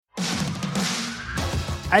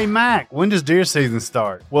Hey, Mac, when does deer season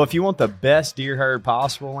start? Well, if you want the best deer herd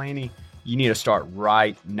possible, Laney, you need to start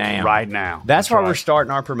right now. Right now. That's why we're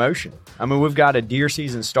starting our promotion. I mean, we've got a deer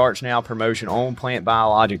season starts now promotion on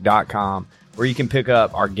plantbiologic.com where you can pick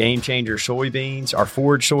up our Game Changer soybeans, our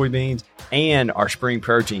forage soybeans, and our spring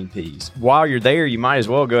protein peas. While you're there, you might as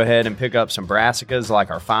well go ahead and pick up some brassicas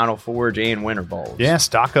like our final forage and winter bulbs. Yeah,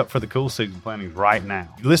 stock up for the cool season plantings right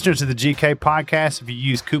now. Listeners to the GK podcast, if you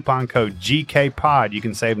use coupon code GKPOD, you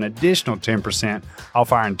can save an additional 10%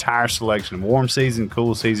 off our entire selection of warm season,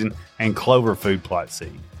 cool season, and clover food plot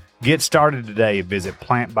seed. Get started today. Visit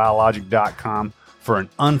plantbiologic.com for an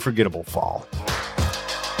unforgettable fall.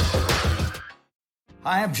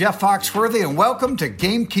 Hi, I'm Jeff Foxworthy, and welcome to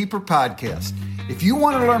Gamekeeper Podcast. If you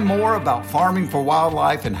want to learn more about farming for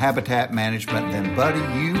wildlife and habitat management, then, buddy,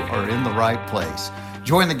 you are in the right place.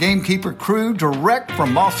 Join the Gamekeeper crew direct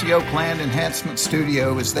from Mossy Oak Land Enhancement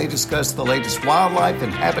Studio as they discuss the latest wildlife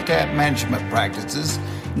and habitat management practices,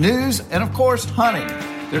 news, and, of course, hunting.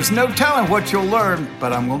 There's no telling what you'll learn,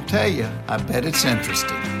 but I'm going to tell you, I bet it's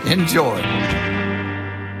interesting. Enjoy.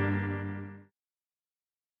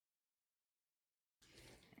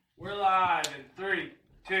 We're live in 3,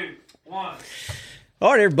 2, 1.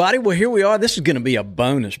 All right, everybody. Well, here we are. This is going to be a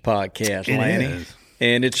bonus podcast, Lanny. It is.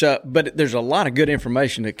 And it's but there's a lot of good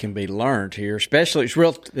information that can be learned here. Especially,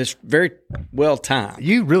 it's very well timed.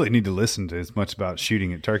 You really need to listen to as much about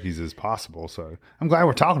shooting at turkeys as possible. So I'm glad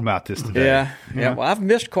we're talking about this today. Yeah. You know? Well, I've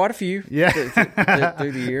missed quite a few. Yeah.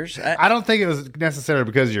 through the years. I don't think it was necessarily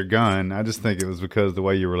because of your gun. I just think it was because of the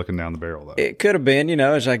way you were looking down the barrel, though. It could have been,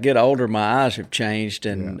 as I get older, my eyes have changed,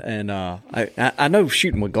 and I know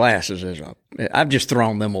shooting with glasses I've just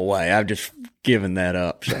thrown them away. I've just given that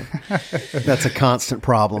up. So that's a constant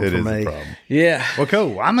problem for me. A problem. Yeah. Well,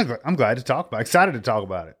 cool. I'm glad to talk about it. Excited to talk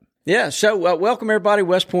about it. Yeah. So welcome everybody,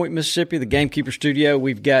 West Point, Mississippi, the Gamekeeper Studio.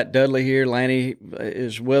 We've got Dudley here. Lanny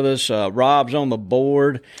is with us. Rob's on the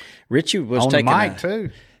board. Richie was on the mic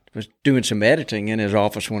too. Was doing some editing in his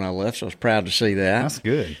office when I left, so I was proud to see that. That's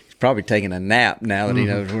good. He's probably taking a nap now that he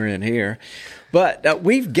knows we're in here. But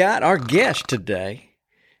we've got our guest today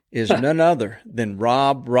is none other than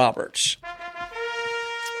Rob Roberts.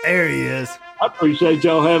 There he is. I appreciate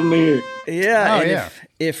y'all having me here. Yeah. Oh, yeah.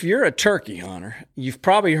 If you're a turkey hunter, you've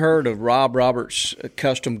probably heard of Rob Roberts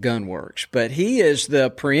Custom Gun Works, but he is the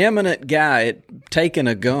preeminent guy at taking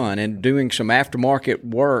a gun and doing some aftermarket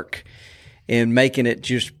work and making it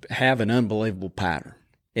just have an unbelievable pattern.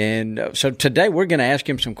 And so today we're going to ask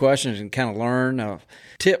him some questions and kind of learn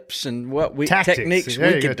tips and techniques there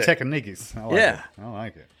we you can go. do. Techniques. I like it. I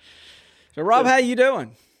like it. So Rob, how you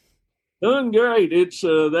doing? Doing great. It's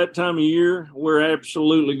that time of year. We're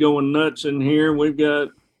absolutely going nuts in here. We've got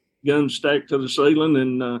guns stacked to the ceiling,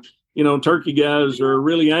 and turkey guys are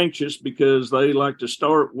really anxious because they like to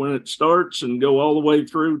start when it starts and go all the way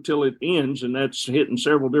through till it ends, and that's hitting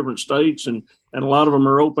several different states, and a lot of them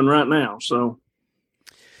are open right now. So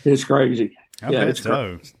it's crazy. I bet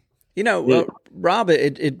so. Rob,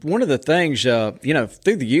 one of the things,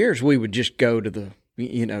 through the years, we would just go to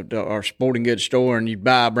our sporting goods store and you'd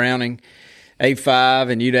buy a Browning A5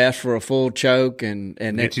 and you'd ask for a full choke and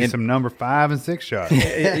get you some number 5 and 6 shots.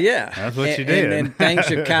 Yeah. That's what you did. And things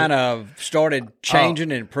have kind of started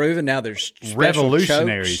changing and improving. Now there's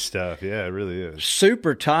revolutionary chokes, stuff. Yeah, it really is.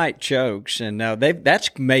 super tight chokes. And now that's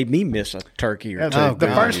made me miss a turkey or two. The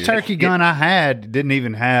first turkey gun I had didn't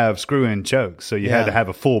even have screw-in chokes, so you had to have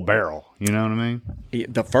a full barrel. You know what I mean?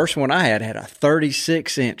 The first one I had a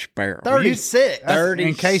 36-inch barrel. 36.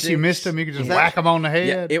 In case you missed them, you could just whack them on the head.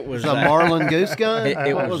 Yeah, it was a Marlin Goose gun.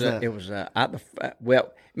 What was that? It was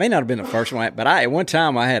it may not have been the first one, but at one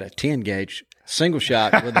time I had a 10 gauge single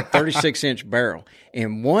shot with a 36-inch barrel.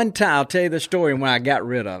 And one time, I'll tell you the story when I got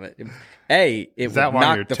rid of it. It would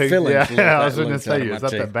knock the fillings. Yeah, I was going to say, is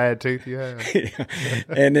that bad tooth you have?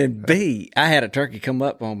 And then B, I had a turkey come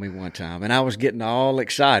up on me one time, and I was getting all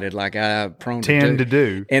excited, like I'm prone to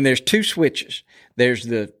do. And there's two switches. There's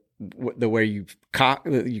the where you cock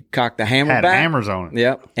the hammer had back. Hammers on it.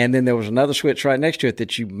 Yep. And then there was another switch right next to it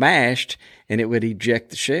that you mashed, and it would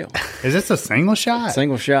eject the shell. Is this a single shot?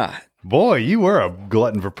 Single shot. Boy, you were a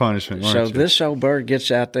glutton for punishment, weren't you? This old bird gets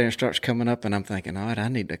out there and starts coming up, and I'm thinking, all right, I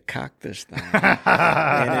need to cock this thing.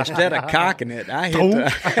 And instead of cocking it, I hit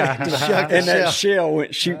and that shell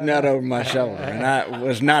went shooting out over my shoulder, and I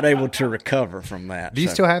was not able to recover from that. Do you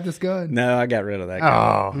still have this gun? No, I got rid of that gun.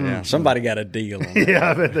 Oh. Yeah, somebody got a deal on that. Yeah,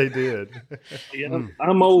 I bet they did. Yeah,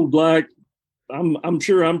 I'm old, I'm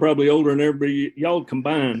sure I'm probably older than everybody y'all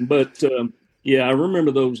combined, but yeah, I remember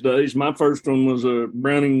those days. My first one was a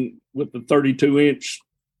Browning with the 32-inch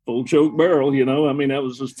full choke barrel. I mean, that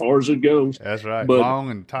was as far as it goes. That's right. But,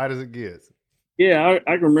 long and tight as it gets. Yeah,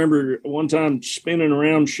 I can remember one time spinning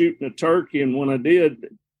around shooting a turkey, and when I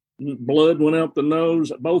did, blood went out the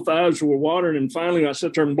nose. Both eyes were watering, and finally I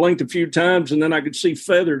sat there and blinked a few times, and then I could see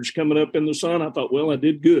feathers coming up in the sun. I thought, well, I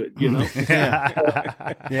did good, Yeah.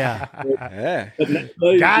 Yeah. But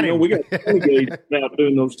nowadays, we got 10 gauge about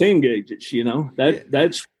doing those 10 gauges.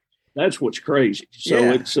 That's what's crazy. So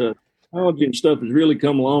it's technology and stuff has really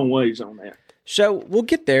come a long ways on that. So we'll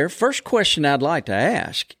get there. First question I'd like to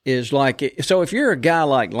ask is so if you're a guy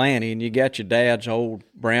like Lanny and you got your dad's old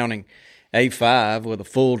Browning A5 with a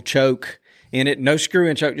full choke in it, no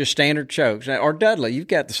screw-in choke, just standard chokes. Or Dudley, you've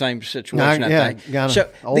got the same situation, I think. Got an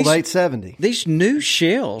old 870. These new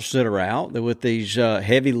shells that are out with these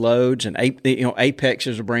heavy loads, and Apex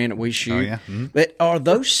is a brand that we shoot. Oh, yeah. Mm-hmm. But are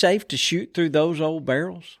those safe to shoot through those old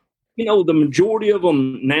barrels? The majority of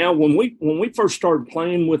them now, when we first started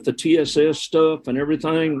playing with the TSS stuff and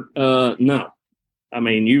everything, no. I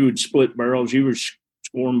mean, you would split barrels, you were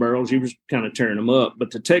scoring barrels, you were kind of tearing them up. But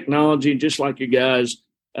the technology, just like your guys,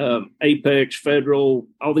 Apex, Federal,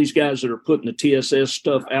 all these guys that are putting the TSS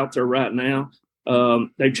stuff out there right now,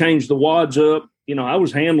 they've changed the wads up. I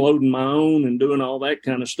was hand loading my own and doing all that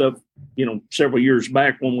kind of stuff, several years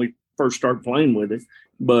back when we first started playing with it.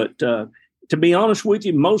 But to be honest with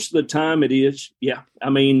you, most of the time it is, yeah. I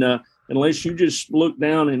mean, unless you just look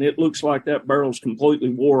down and it looks like that barrel's completely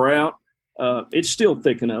wore out, it's still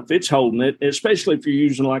thick enough. It's holding it, especially if you're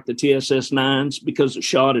using like the TSS 9s because the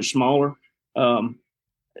shot is smaller.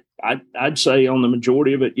 I'd say on the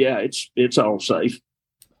majority of it, yeah, it's all safe.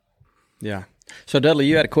 Yeah. So, Dudley,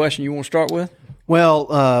 you had a question you want to start with?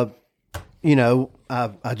 Well,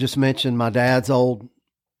 I just mentioned my dad's old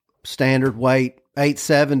standard weight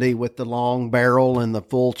 870 with the long barrel and the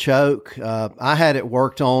full choke. I had it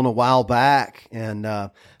worked on a while back, and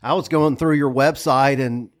I was going through your website,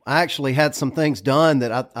 and I actually had some things done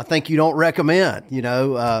that I think you don't recommend.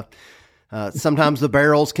 Sometimes the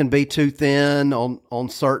barrels can be too thin on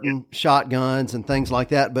certain shotguns and things like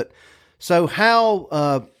that. But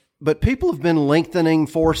people have been lengthening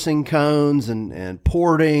forcing cones and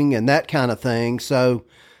porting and that kind of thing. So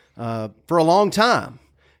for a long time.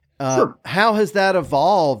 Sure. How has that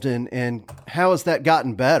evolved and how has that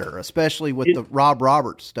gotten better, especially with the Rob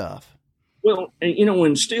Roberts stuff? Well,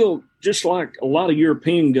 and still, just like a lot of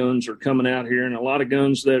European guns are coming out here, and a lot of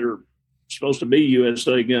guns that are supposed to be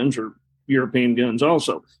USA guns are European guns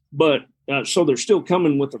also. But so they're still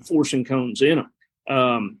coming with the forcing cones in them.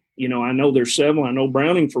 I know there's several. I know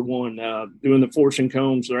Browning, for one, doing the forcing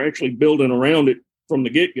cones. They're actually building around it from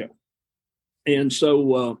the get-go. And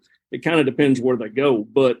so it kind of depends where they go.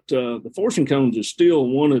 But the forcing cones is still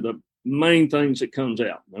one of the main things that comes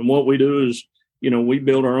out. And what we do is, we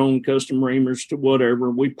build our own custom reamers to whatever.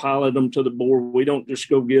 We pilot them to the bore. We don't just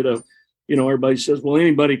go get everybody says, well,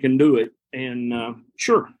 anybody can do it. And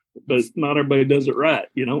sure, but not everybody does it right,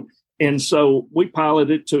 And so we pilot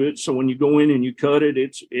it to it. So when you go in and you cut it,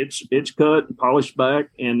 it's cut and polished back.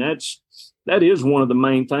 And that is one of the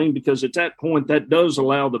main things, because at that point, that does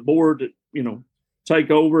allow the bore to,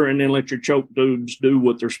 take over and then let your choke dudes do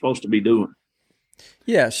what they're supposed to be doing.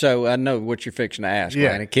 Yeah, so I know what you're fixing to ask,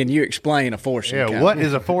 Lanny. Can you explain a forcing cone? Yeah, what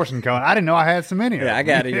is a forcing cone? I didn't know I had so many of them. Yeah, I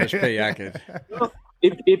got ESP. I could. Well,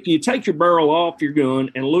 if you take your barrel off your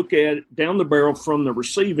gun and look at it down the barrel from the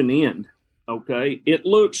receiving end, okay, it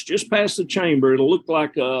looks just past the chamber. It'll look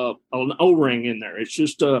like an O-ring in there. It's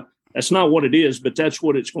just that's not what it is, but that's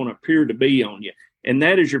what it's going to appear to be on you. And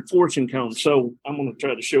that is your forcing cone. So I'm going to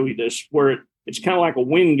try to show you this, where it's kind of like a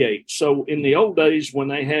wind gate. So in the old days when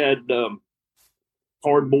they had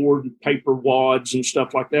cardboard, paper wads and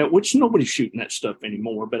stuff like that, which nobody's shooting that stuff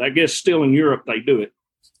anymore, but I guess still in Europe they do it.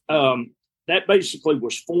 That basically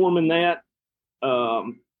was forming that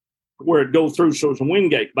where it go through. So it's a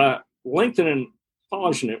wind gate. By lengthening,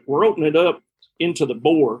 polishing it, we're opening it up into the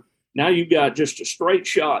bore. Now you've got just a straight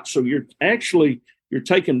shot. So you're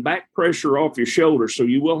taking back pressure off your shoulder. So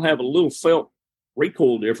you will have a little felt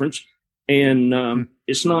recoil difference. And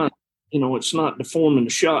it's not, it's not deforming the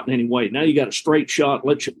shot in any way. Now you got a straight shot,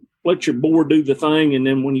 let your bore do the thing. And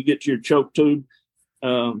then when you get to your choke tube,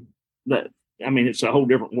 it's a whole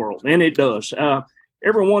different world. And it does.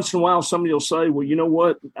 Every once in a while, somebody will say, well, you know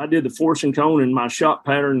what? I did the forcing cone and my shot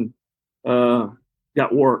pattern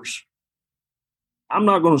got worse. I'm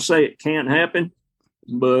not going to say it can't happen,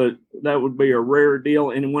 but that would be a rare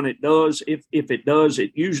deal. And when it does, if it does,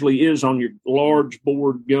 it usually is on your large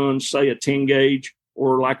bored guns, say a 10 gauge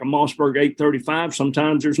or like a Mossberg 835.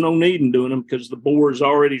 Sometimes there's no need in doing them because the bore is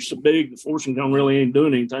already so big. The forcing cone really ain't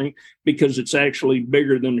doing anything because it's actually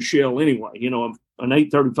bigger than the shell anyway. an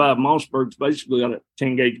 835 Mossberg's basically got a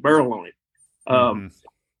 10 gauge barrel on it,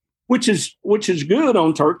 which is good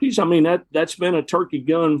on turkeys. I mean, that's been a turkey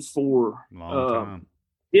gun for long time.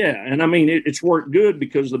 Yeah, and I mean it's worked good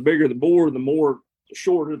because the bigger the bore, the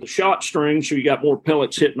shorter the shot string, so you got more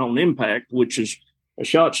pellets hitting on impact, which is a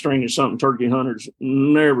shot string is something turkey hunters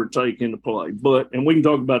never take into play. And we can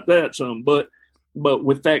talk about that some, but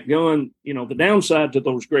with that gun, the downside to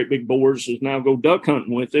those great big bores is now go duck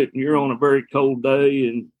hunting with it, and you're on a very cold day,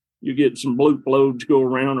 and you get some bloop loads go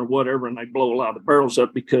around or whatever, and they blow a lot of the barrels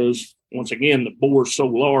up because, once again, the bore is so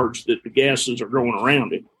large that the gases are going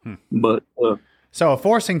around it. But so a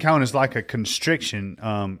forcing cone is like a constriction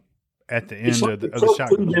at the end of the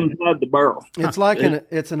shotgun. Inside the barrel. It's like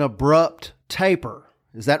it's an abrupt taper.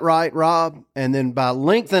 Is that right, Rob? And then by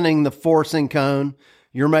lengthening the forcing cone,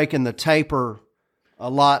 you're making the taper a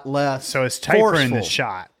lot less. So it's tapering forceful. the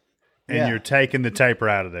shot, and you're taking the taper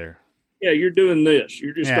out of there. Yeah, you're doing this.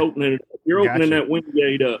 You're just opening it up. You're opening that wind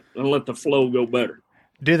gate up and let the flow go better.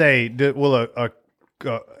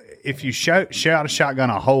 If you shout a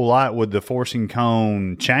shotgun a whole lot, would the forcing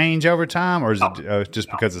cone change over time, or is it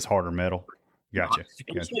just because it's harder metal? Gotcha.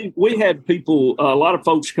 See, we had people, a lot of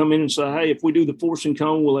folks come in and say, hey, if we do the forcing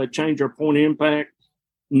cone, will that change our point of impact?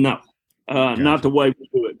 No, not the way we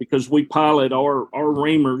do it, because we pilot our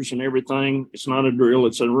reamers and everything. It's not a drill,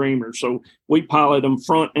 it's a reamer. So we pilot them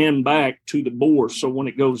front and back to the bore. So when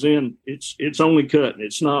it goes in, it's only cutting.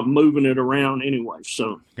 It's not moving it around anyway.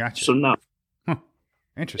 So, gotcha. So no.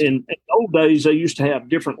 Interesting. In the old days, they used to have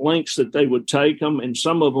different lengths that they would take them, and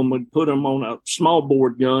some of them would put them on a small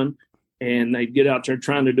board gun, and they'd get out there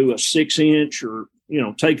trying to do a 6-inch or,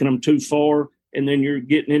 taking them too far, and then you're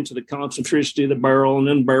getting into the concentricity of the barrel, and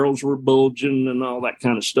then barrels were bulging and all that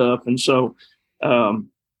kind of stuff. And so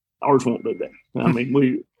ours won't do that. I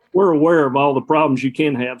mean, we're aware of all the problems you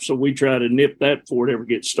can have, so we try to nip that before it ever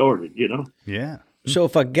gets started, Yeah. So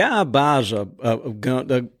if a guy buys a gun,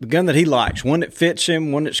 the gun that he likes, one that fits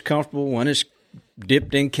him, one that's comfortable, one that's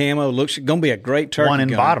dipped in camo, looks going to be a great turkey gun. One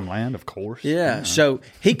in Bottomland, of course. Yeah. So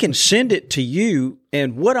he can send it to you.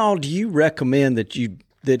 And what all do you recommend that is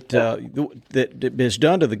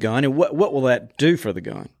done to the gun, and what will that do for the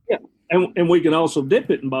gun? Yeah, and we can also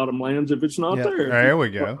dip it in Bottomlands if it's not there. There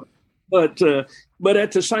we go. But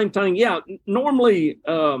at the same time, normally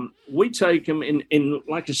we take them and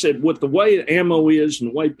like I said, with the way ammo is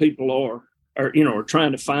and the way people are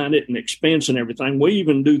trying to find it and expense and everything, we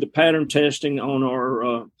even do the pattern testing on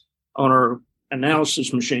our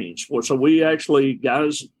analysis machines. So we actually,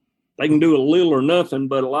 guys, they can do a little or nothing,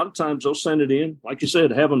 but a lot of times they'll send it in, like you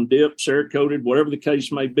said, have them dipped, Cerakoted, whatever the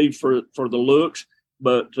case may be for the looks.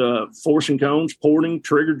 But forcing cones, porting,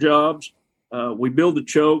 trigger jobs. We build the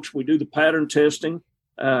chokes. We do the pattern testing.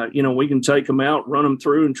 We can take them out, run them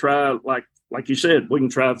through, and try, like you said, we can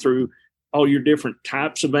try through all your different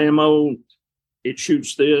types of ammo. It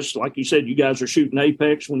shoots this. Like you said, you guys are shooting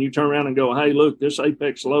Apex. When you turn around and go, hey, look, this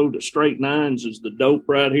Apex load of straight 9s is the dope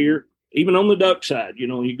right here. Even on the duck side,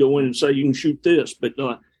 you go in and say you can shoot this. But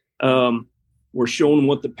we're showing them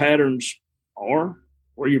what the patterns are,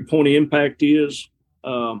 where your point of impact is.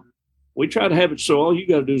 We try to have it so all you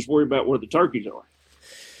got to do is worry about where the turkeys are.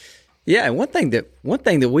 Yeah, and one thing that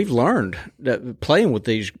we've learned playing with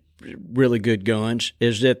these really good guns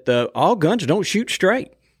is that all guns don't shoot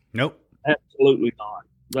straight. Nope, absolutely not.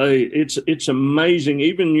 It's amazing.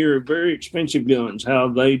 Even your very expensive guns, how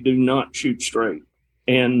they do not shoot straight,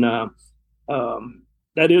 and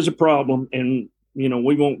that is a problem. And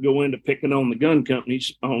we won't go into picking on the gun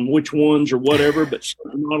companies on which ones or whatever, but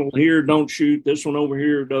some model here don't shoot. This one over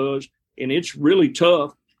here does. And it's really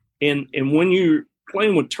tough. And when you're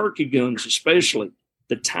playing with turkey guns, especially,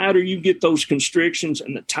 the tighter you get those constrictions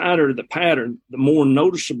and the tighter the pattern, the more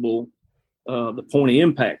noticeable the point of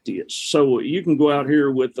impact is. So you can go out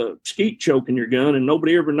here with a skeet choke in your gun and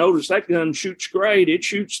nobody ever noticed that gun shoots great. It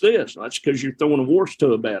shoots this. That's because you're throwing a Wars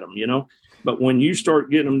tub at them, But when you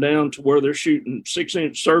start getting them down to where they're shooting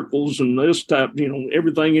 6-inch circles and this type,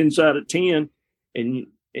 everything inside of 10, and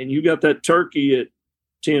you got that turkey at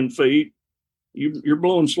 10 feet, you're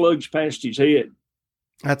blowing slugs past his head.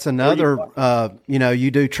 That's another,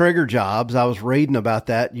 you do trigger jobs. I was reading about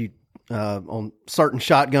that. You on certain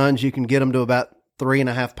shotguns, you can get them to about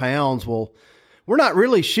 3.5 pounds. Well, we're not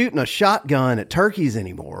really shooting a shotgun at turkeys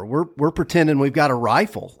anymore. We're pretending we've got a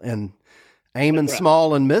rifle and aiming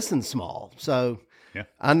small and missing small. So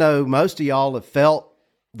I know most of y'all have felt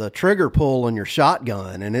the trigger pull on your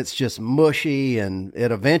shotgun, and it's just mushy, and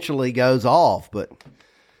it eventually goes off. But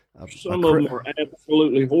some of them are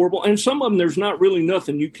absolutely horrible, and some of them there's not really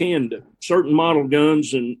nothing you can do. Certain model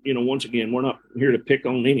guns, and once again, we're not here to pick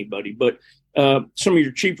on anybody, but some of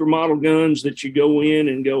your cheaper model guns that you go in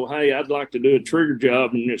and go, hey, I'd like to do a trigger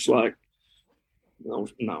job. And it's like, no.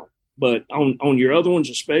 But on your other ones,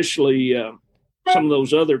 especially some of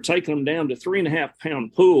those other, taking them down to 3.5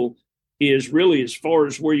 pound pull is really as far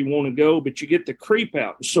as where you want to go, but you get the creep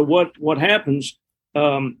out. So what happens,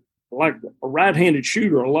 like a right-handed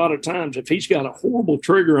shooter, a lot of times, if he's got a horrible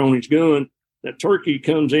trigger on his gun, that turkey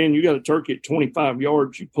comes in, you got a turkey at 25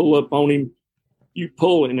 yards, you pull up on him, you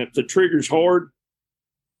pull, and if the trigger's hard,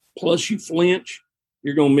 plus you flinch,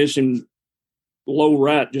 you're going to miss him low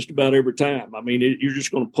right just about every time. I mean, you're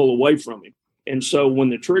just going to pull away from him. And so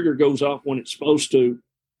when the trigger goes off when it's supposed to,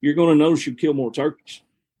 you're going to notice you kill more turkeys.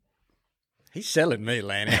 He's selling me,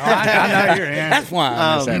 Lanny. I know you're in. That's why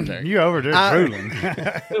I'm just there. You over there drooling.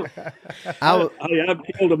 I've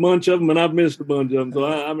killed a bunch of them and I've missed a bunch of them. So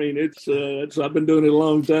I mean, it's I've been doing it a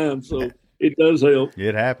long time, so it does help.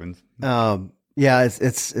 It happens. Yeah,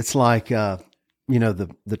 it's like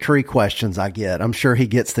the tree questions I get. I'm sure he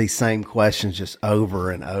gets these same questions just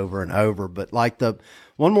over and over and over. But like the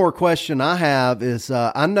one more question I have is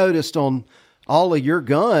I noticed on all of your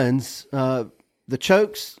guns,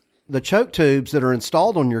 the choke tubes that are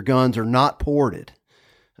installed on your guns are not ported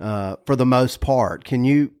for the most part. Can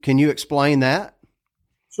you explain that?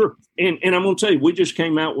 Sure. And I'm going to tell you, we just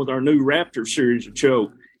came out with our new Raptor series of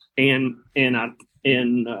choke, and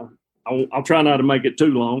I'll try not to make it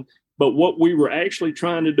too long. But what we were actually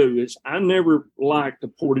trying to do is, I never liked a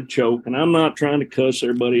ported choke, and I'm not trying to cuss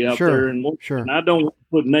everybody out there, and I don't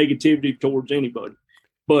put negativity towards anybody.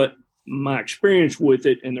 But my experience with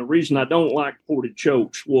it, and the reason I don't like ported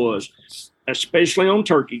chokes was, especially on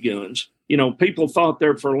turkey guns, people thought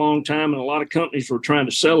there for a long time, and a lot of companies were trying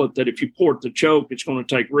to sell it, that if you port the choke, it's going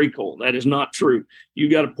to take recoil. That is not true. You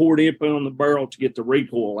got to pour it in on the barrel to get the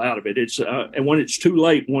recoil out of it. It's and when it's too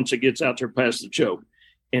late, once it gets out there past the choke.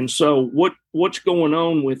 And so what's going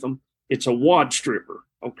on with them? It's a wad stripper,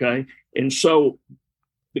 okay? And so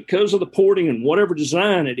because of the porting and whatever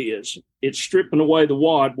design it is, it's stripping away the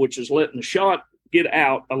wad, which is letting the shot get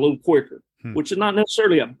out a little quicker, which is not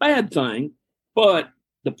necessarily a bad thing. But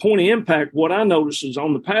the point of impact, what I notice is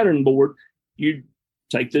on the pattern board, you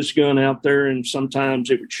take this gun out there and sometimes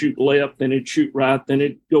it would shoot left, then it'd shoot right, then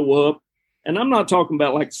it'd go up. And I'm not talking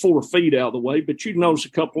about like 4 feet out of the way, but you'd notice a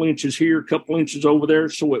couple inches here, a couple inches over there.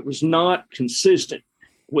 So it was not consistent.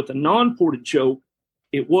 With a non-ported choke,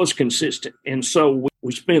 it was consistent. And so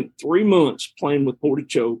we spent 3 months playing with ported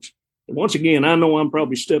chokes. And once again, I know I'm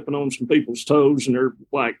probably stepping on some people's toes, and they're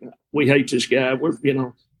like, we hate this guy. I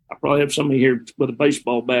probably have somebody here with a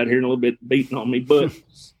baseball bat here and a little bit beating on me. But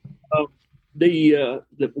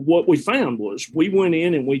what we found was, we went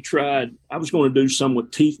in and we tried, I was going to do some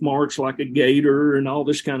with teeth marks like a gator and all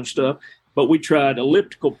this kind of stuff, but we tried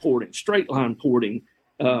elliptical porting, straight line porting,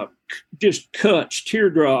 just cuts,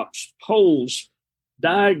 teardrops, holes,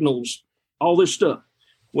 diagonals, all this stuff.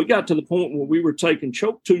 We got to the point where we were taking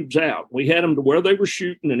choke tubes out. We had them to where they were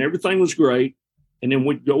shooting and everything was great. And then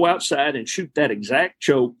we'd go outside and shoot that exact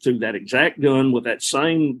choke through that exact gun with that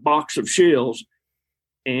same box of shells.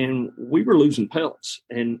 And we were losing pellets.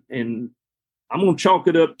 And I'm going to chalk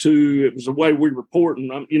it up to, it was the way we were reporting.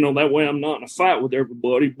 That way I'm not in a fight with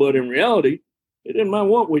everybody. But in reality, it didn't matter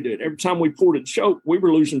what we did. Every time we ported choke, we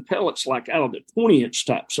were losing pellets like out of the 20-inch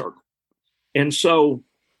type circle. And so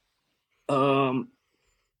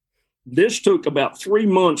this took about 3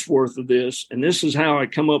 months worth of this. And this is how I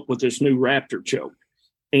come up with this new Raptor choke.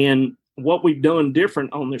 And what we've done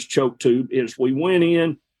different on this choke tube is we went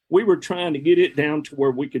in, we were trying to get it down to where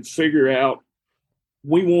we could figure out,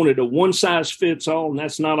 we wanted a one size fits all, and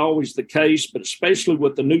that's not always the case, but especially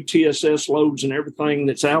with the new TSS loads and everything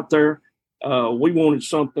that's out there, we wanted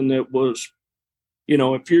something that was,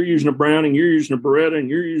 if you're using a Browning, you're using a Beretta, and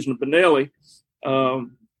you're using a Benelli,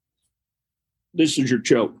 this is your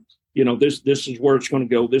choke. This is where it's going to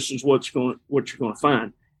go. This is what you're going to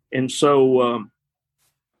find. And so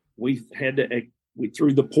we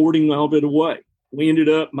threw the porting of it away. We ended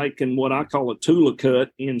up making what I call a Tula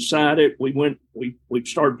cut inside it. We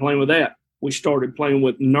started playing with that. We started playing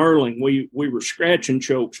with knurling. We were scratching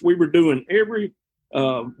chokes. We were doing every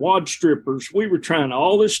wad strippers. We were trying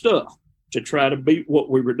all this stuff to try to beat what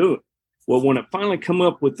we were doing. Well, when it finally come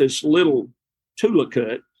up with this little Tula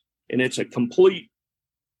cut, and it's a complete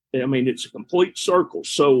circle.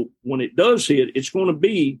 So when it does hit, it's going to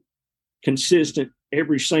be consistent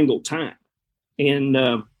every single time. And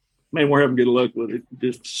man, we're having good luck with it,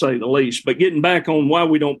 just to say the least. But getting back on why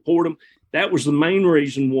we don't port them, that was the main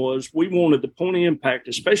reason, was we wanted the point of impact,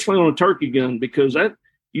 especially on a turkey gun, because that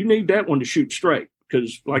you need that one to shoot straight.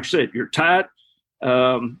 Because, like I said, you're tight.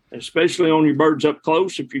 especially on your birds up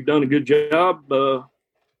close. If you've done a good job,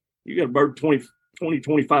 you got a bird 20,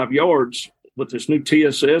 25 yards with this new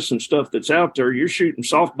TSS and stuff that's out there. You're shooting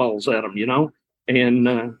softballs at them, you know,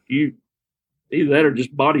 and you either that or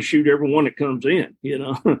just body shoot everyone that comes in, you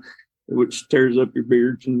know, which tears up your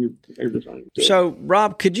beards and your everything. So,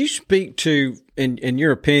 Rob, could you speak to, in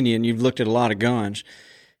your opinion, you've looked at a lot of guns.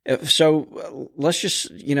 So let's just,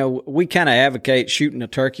 you know, we kind of advocate shooting a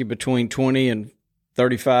turkey between 20 and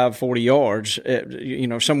 35, 40 yards, you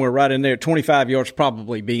know, somewhere right in there. 25 yards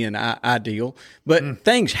probably being ideal. But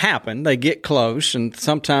things happen. They get close, and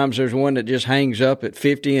sometimes there's one that just hangs up at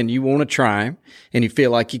 50 and you want to try him and you feel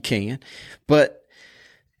like you can. But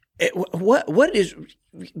what is,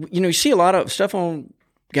 you know, you see a lot of stuff on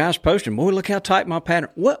guys posting, boy, look how tight my pattern.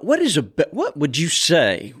 What would you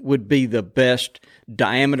say would be the best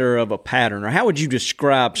diameter of a pattern, or how would you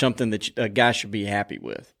describe something that a guy should be happy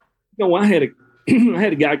with? You know, I had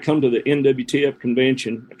a guy come to the NWTF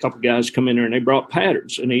convention. A couple guys come in there and they brought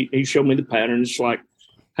patterns, and he showed me the pattern. It's like,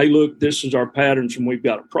 hey, look, this is our patterns and we've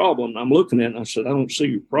got a problem. And I'm looking at it and I said, I don't see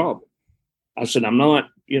your problem. I said, I'm not,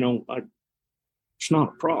 you know, it's not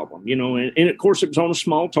a problem, you know. And of course, it was on a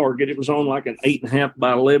small target. It was on like an 8.5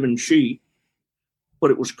 by 11 sheet,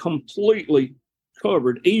 but it was completely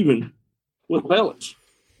covered, even with pellets.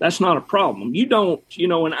 That's not a problem. You don't, you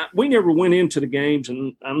know, and we never went into the games,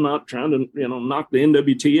 and I'm not trying to, you know, knock the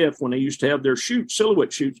NWTF when they used to have their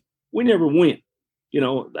silhouette shoots. We never went. You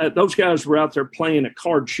know, those guys were out there playing a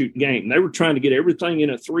card shoot game. They were trying to get everything in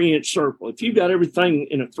a 3-inch circle. If you got everything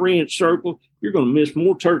in a 3-inch circle, you're going to miss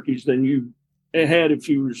more turkeys than you had if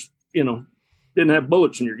you was, you know, didn't have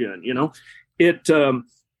bullets in your gun. You know,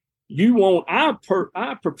 you won't.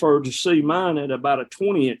 I prefer to see mine at about a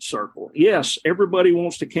 20-inch circle. Yes, everybody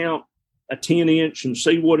wants to count a 10-inch and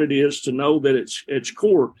see what it is to know that it's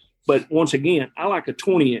core. But once again, I like a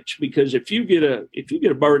 20-inch, because if you get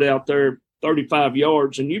a bird out there 35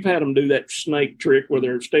 yards and you've had them do that snake trick where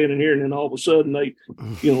they're standing here and then all of a sudden they,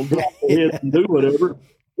 you know, drop their head and do whatever.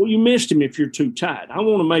 Well, you missed him if you're too tight. I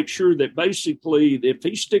want to make sure that basically if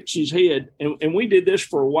he sticks his head, and we did this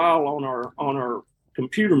for a while on our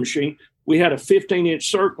computer machine, we had a 15-inch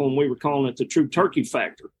circle and we were calling it the true turkey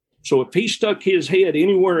factor. So if he stuck his head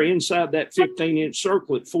anywhere inside that 15-inch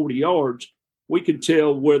circle at 40 yards, we could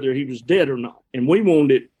tell whether he was dead or not. And we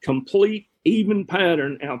wanted complete even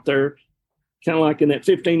pattern out there, kind of like in that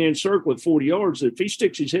 15-inch circle at 40 yards. If he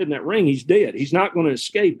sticks his head in that ring, he's dead. He's not going to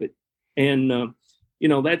escape it. And, you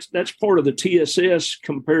know, that's part of the TSS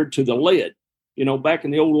compared to the lead. You know, back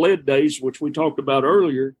in the old lead days, which we talked about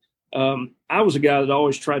earlier, I was a guy that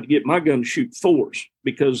always tried to get my gun to shoot 4s,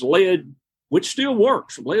 because lead, which still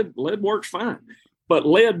works, lead works fine, but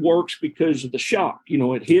lead works because of the shock. You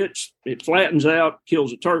know, it hits, it flattens out,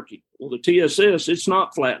 kills a turkey. Well, the TSS, it's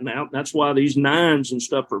not flattened out. That's why these 9s and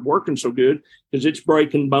stuff are working so good, because it's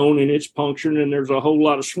breaking bone and it's puncturing, and there's a whole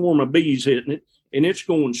lot of swarm of bees hitting it, and it's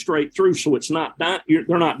going straight through. So it's not dying.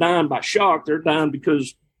 They're not dying by shock. They're dying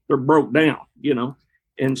because they're broke down, you know.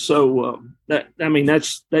 And so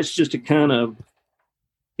that's just a kind of,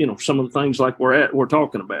 you know, some of the things like we're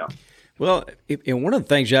talking about. Well, and one of the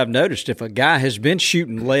things I've noticed, if a guy has been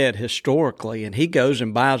shooting lead historically and he goes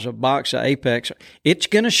and buys a box of Apex, it's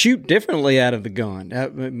going to shoot differently out of the gun.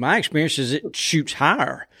 My experience is it shoots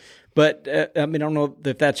higher. But, I mean, I don't know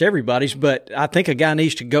if that's everybody's, but I think a guy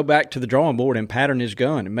needs to go back to the drawing board and pattern his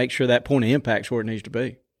gun and make sure that point of impact's where it needs to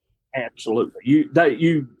be. Absolutely.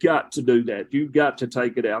 You got to do that. You've got to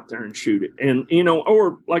take it out there and shoot it. And, you know,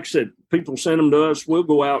 or like I said, people send them to us. We'll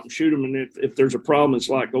go out and shoot them. And if there's a problem, it's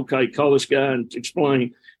like, okay, call this guy and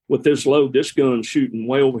explain, with this load, this gun's shooting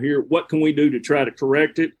way over here. What can we do to try to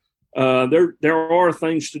correct it? There are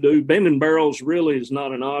things to do. Bending barrels really is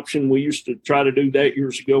not an option. We used to try to do that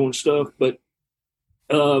years ago and stuff, but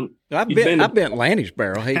I bent Lanny's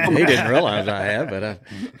barrel. He didn't realize I had, but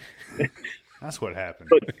that's what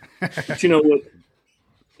happened. But you know what?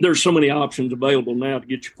 There's so many options available now to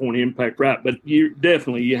get your point of impact right. But you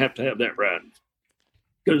have to have that right,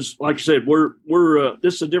 because, like I said, we're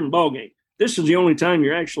this is a different ballgame. This is the only time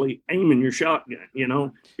you're actually aiming your shotgun. You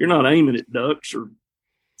know, you're not aiming at ducks or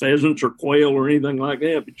pheasants or quail or anything like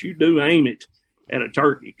that, but you do aim it at a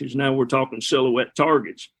turkey, because now we're talking silhouette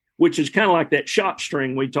targets, which is kind of like that shot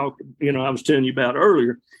string we talked. You know, I was telling you about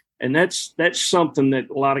earlier. And that's something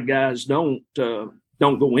that a lot of guys don't go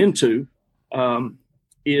into,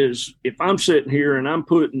 is if I'm sitting here and I'm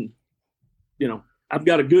putting, you know, I've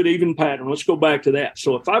got a good even pattern. Let's go back to that.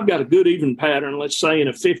 So if I've got a good even pattern, let's say in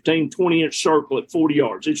a 15, 20-inch circle at 40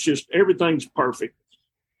 yards, it's just everything's perfect.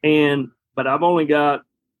 But I've only got,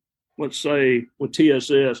 let's say with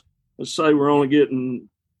TSS, let's say we're only getting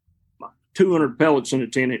 200 pellets in a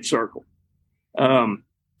 10-inch circle.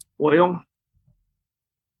 Well,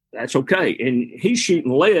 that's okay. And he's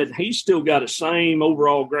shooting lead. He's still got the same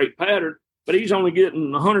overall great pattern, but he's only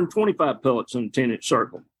getting 125 pellets in a 10-inch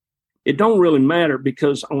circle. It don't really matter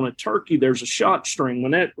because on a turkey, there's a shot string.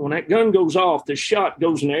 When that gun goes off, the shot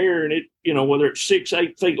goes in the air and it, whether it's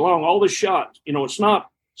 6-8 feet long, all the shot, it's not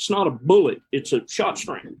a bullet. It's a shot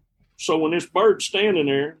string. So when this bird's standing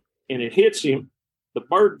there and it hits him, the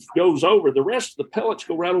bird goes over. The rest of the pellets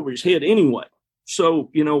go right over his head anyway. So,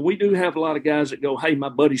 we do have a lot of guys that go, hey, my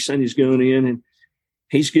buddy sent his gun in and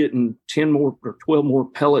he's getting 10 more or 12 more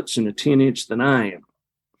pellets in a 10-inch than I am.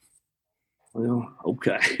 Well,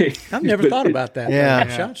 okay. I've never thought about that. Yeah.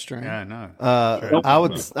 Shot string. Yeah, I know.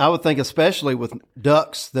 I would think, especially with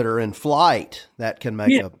ducks that are in flight, that can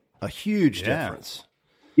make a huge difference.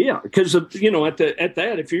 Yeah, because at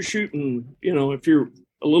that, if you're shooting, if you're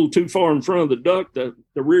a little too far in front of the duck, the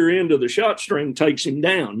rear end of the shot string takes him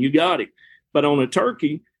down. You got him. But on a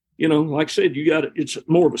turkey, like I said, it's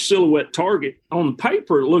more of a silhouette target. On the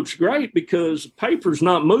paper, it looks great because the paper's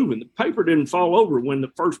not moving. The paper didn't fall over when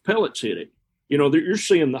the first pellets hit it. You're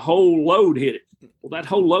seeing the whole load hit it. Well, that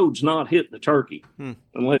whole load's not hitting the turkey.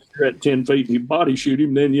 Unless you're at 10 feet and you body shoot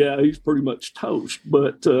him, then, he's pretty much toast.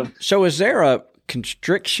 But so is there a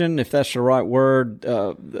constriction, if that's the right word,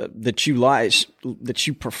 that you like, that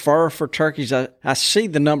you prefer for turkeys? I see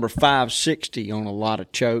the number 560 on a lot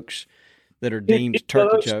of chokes that are deemed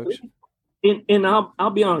turkey chokes. And I'll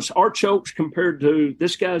be honest, our chokes compared to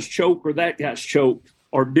this guy's choke or that guy's choke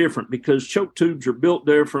are different because choke tubes are built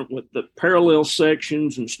different with the parallel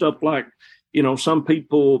sections and stuff like, some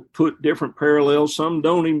people put different parallels, some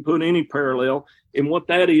don't even put any parallel. And what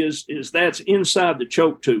that is that's inside the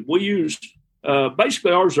choke tube. We use,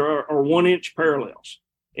 basically ours are 1-inch parallels.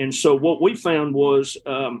 And so what we found was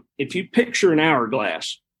if you picture an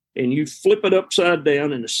hourglass and you flip it upside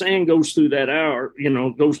down and the sand goes through that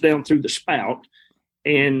goes down through the spout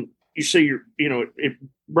and you see it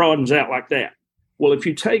broadens out like that. Well, if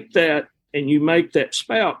you take that and you make that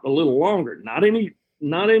spout a little longer, not any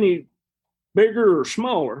bigger or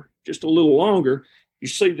smaller, just a little longer, you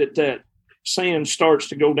see that sand starts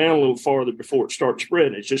to go down a little farther before it starts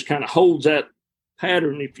spreading. It just kind of holds that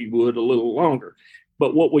pattern, if you would, a little longer.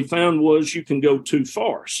 But what we found was you can go too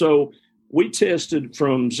far. So we tested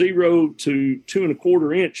from 0 to 2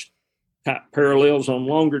 1/4 inch type parallels on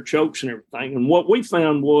longer chokes and everything. And what we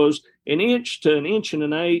found was 1 inch to 1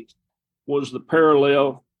 1/8 inches was the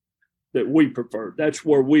parallel that we preferred. That's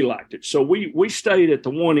where we liked it. So we stayed at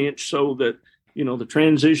the 1 inch so that, the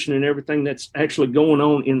transition and everything that's actually going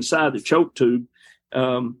on inside the choke tube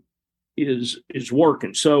is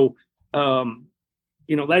working. So,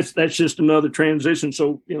 that's just another transition.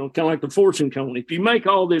 So, kind of like the fortune cone. If you make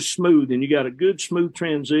all this smooth and you got a good smooth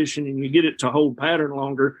transition and you get it to hold pattern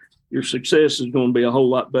longer, your success is going to be a whole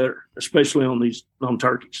lot better, especially on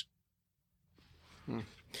turkeys.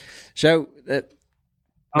 So,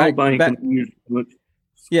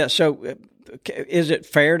 yeah. So, is it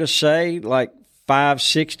fair to say like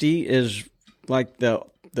 560 is like the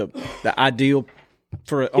ideal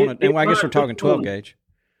for and I guess we're talking 12 gauge.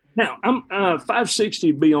 Now, I'm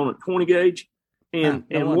 560 would be on a 20 gauge, and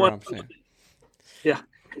what? Yeah,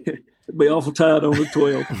 it'd be awful tight on the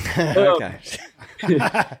 12. Okay.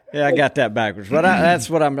 Yeah, I got that backwards, but that's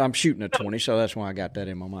what I'm shooting at 20, so that's why I got that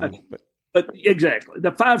in my mind. But exactly,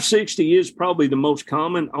 the 560 is probably the most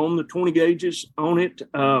common on the 20 gauges on it.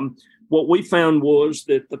 What we found was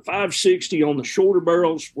that the 560 on the shorter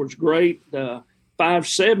barrels was great. The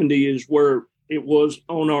 570 is where it was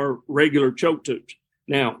on our regular choke tubes.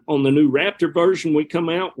 Now, on the new Raptor version we come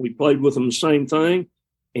out, we played with them the same thing,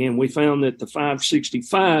 and we found that the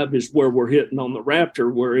 565 is where we're hitting on the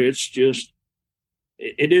Raptor, where it's just,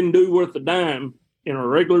 it didn't do worth a dime in our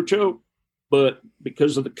regular choke, but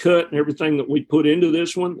because of the cut and everything that we put into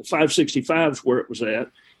this one, the 565 is where it was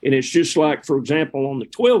at. And it's just like, for example, on the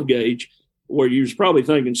 12 gauge, where you was probably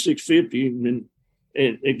thinking 650,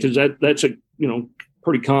 and because that's a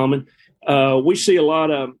pretty common. We see a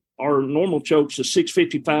lot of our normal chokes, the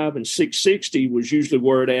 655 and 660 was usually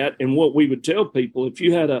where it at. And what we would tell people, if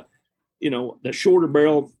you had the shorter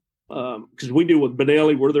barrel, because we deal with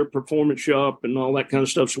Benelli, we're their performance shop and all that kind of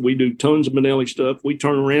stuff. So we do tons of Benelli stuff. We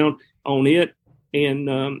turn around on it.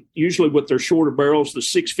 And usually with their shorter barrels, the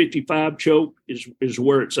 655 choke is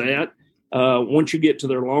where it's at. Once you get to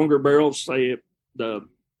their longer barrels, say the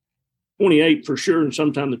 28 for sure, and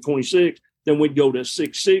sometimes the 26, then we'd go to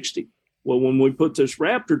 660. Well, when we put this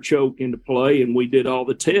Raptor choke into play and we did all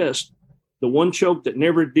the tests, The one choke that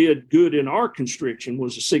never did good in our constriction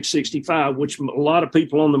was a 665, which a lot of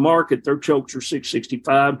people on the market, their chokes are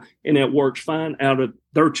 665, and it works fine out of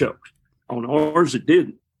their chokes. On ours, it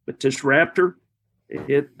didn't. But this Raptor,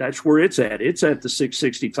 that's where it's at. It's at the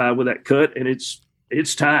 665 with that cut, and it's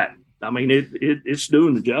tight. I mean, it's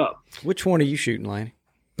doing the job. Which one are you shooting, Lanny?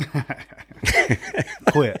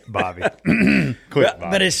 Quit, Bobby. Quit, Bobby.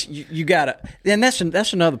 But it's you got to, and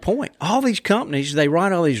that's another point. All these companies, they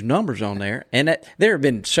write all these numbers on there, and there have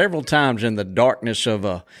been several times in the darkness of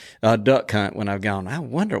a duck hunt when I've gone, I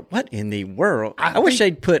wonder what in the world. I wish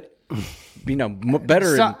they'd put,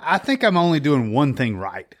 better. So I think I'm only doing one thing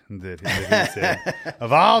right that he said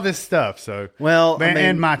of all this stuff. So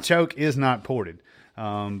and my choke is not ported,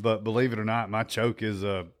 but believe it or not, my choke is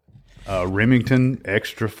a Remington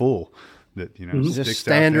extra full that just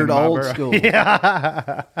standard old school.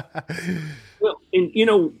 Yeah. Well,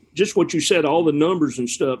 and just what you said, all the numbers and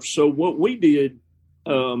stuff. So what we did,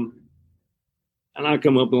 and I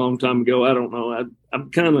come up a long time ago. I don't know. I'm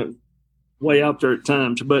kind of way out there at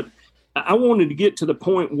times, but I wanted to get to the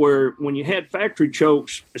point where when you had factory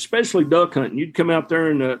chokes, especially duck hunting, you'd come out there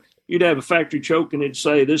and you'd have a factory choke and it'd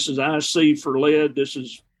say, this is IC for lead.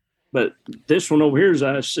 But this one over here is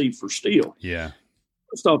IC for steel. Yeah.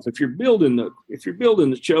 First off, if you're building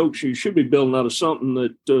the chokes, you should be building out of something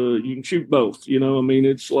that you can shoot both.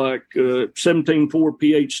 It's like 17.4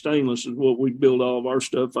 pH stainless is what we build all of our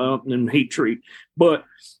stuff out, and then heat treat. But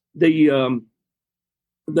the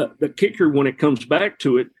kicker when it comes back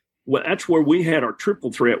to it, well, that's where we had our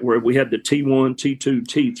triple threat, where we had the T1, T2,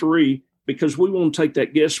 T3, because we want to take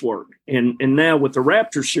that guesswork. And now with the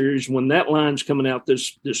Raptor series, when that line's coming out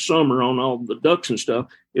this summer on all the ducks and stuff,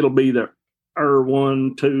 it'll be the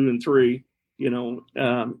R1, 2, and 3,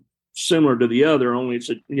 similar to the other, only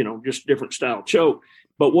it's just different style choke.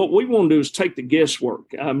 But what we want to do is take the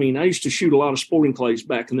guesswork. I mean, I used to shoot a lot of sporting clays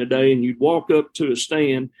back in the day, and you'd walk up to a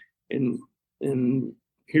stand and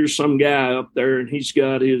here's some guy up there, and he's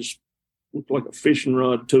got his like a fishing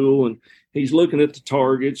rod tool, and he's looking at the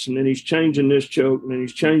targets, and then he's changing this choke, and then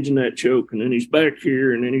he's changing that choke, and then he's back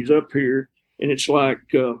here, and then he's up here. And it's like,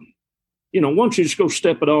 why don't you just go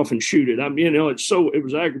step it off and shoot it? I mean, it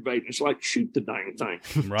was aggravating. It's like, shoot the dang thing.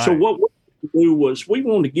 Right. So what we do was we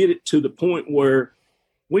want to get it to the point where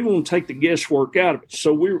we want to take the guesswork out of it.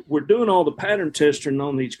 So we're doing all the pattern testing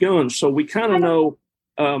on these guns. So we kind of know,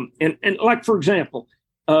 and like, for example,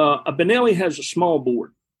 a Benelli has a small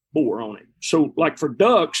bore on it. So like for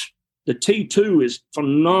ducks, the T2 is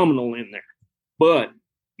phenomenal in there. But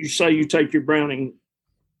you say you take your Browning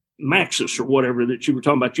Maxus or whatever that you were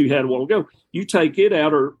talking about you had a while ago, you take it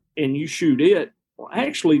out and you shoot it. Well,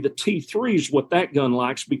 actually, the T3 is what that gun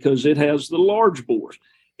likes because it has the large bores.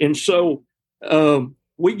 And so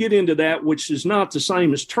we get into that, which is not the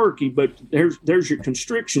same as turkey, but there's your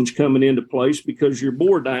constrictions coming into place because your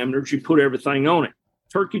bore diameters, you put everything on it.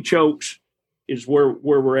 Turkey chokes is where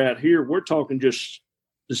we're at here. We're talking just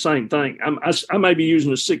the same thing. I may be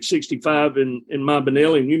using a 665 in my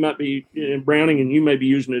Benelli, and you might be in Browning, and you may be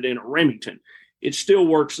using it in a Remington. It still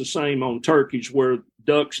works the same on turkeys, where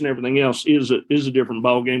ducks and everything else is a different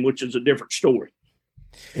ballgame, which is a different story.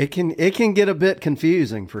 It can get a bit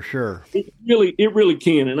confusing for sure. It really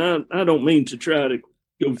can, and I don't mean to try to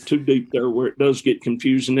go too deep there where it does get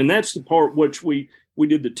confusing. And that's the part which we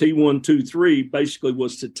did the T1, 2, 3 basically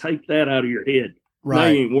was to take that out of your head.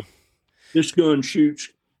 Right. Man, this gun shoots.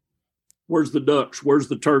 Where's the ducks? Where's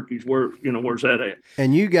the turkeys? Where's that at?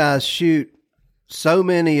 And you guys shoot so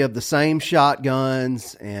many of the same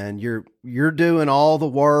shotguns, and you're doing all the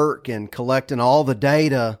work and collecting all the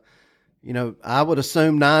data. I would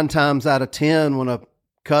assume 9 times out of 10 when a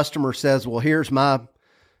customer says, well, here's my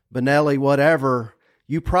Benelli, whatever,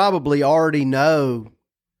 you probably already know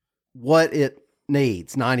what it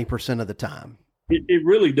needs 90% of the time. It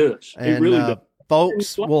really does. And, it really does.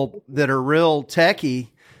 Folks that are real techie,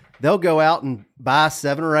 they'll go out and buy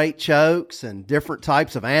 7 or 8 chokes and different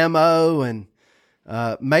types of ammo, and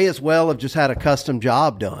may as well have just had a custom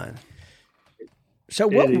job done. So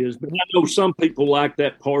what it is, but I know some people like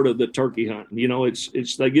that part of the turkey hunting.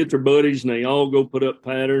 It's they get their buddies and they all go put up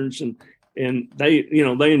patterns, and they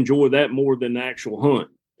they enjoy that more than the actual hunt,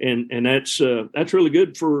 and that's really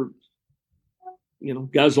good for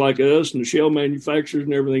guys like us and the shell manufacturers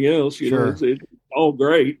and everything else. Sure. It's all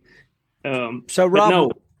great. So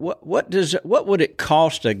Rob, what would it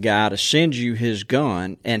cost a guy to send you his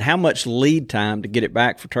gun, and how much lead time to get it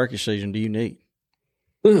back for turkey season do you need?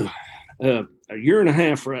 A year and a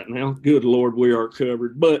half right now. Good Lord, we are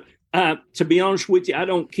covered. But to be honest with you, I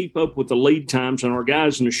don't keep up with the lead times, and our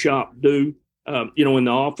guys in the shop do, in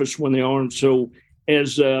the office when they are. And so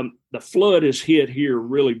as the flood is hit here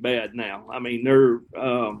really bad now. I mean, they're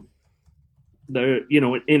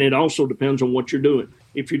and it also depends on what you're doing.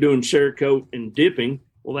 If you're doing Cerakote and dipping,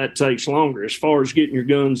 well, that takes longer. As far as getting your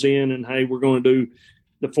guns in and, hey, we're going to do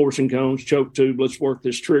the forcing cones, choke tube, let's work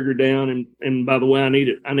this trigger down. And by the way, I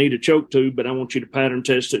need a choke tube, but I want you to pattern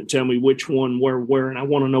test it and tell me which one, where, and I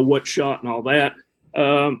want to know what shot and all that.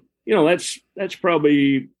 That's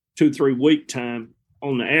probably 2-3 week time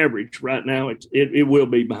on the average. Right now, it will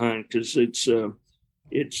be behind because it's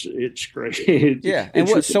crazy. Yeah. And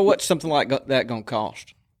what's something like that going to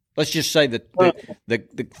cost? Let's just say the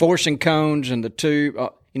forcing cones and the tube,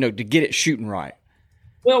 to get it shooting right.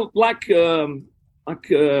 Well, and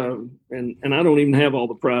I don't even have all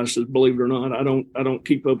the prices, believe it or not. I don't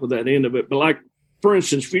keep up with that end of it. But like, for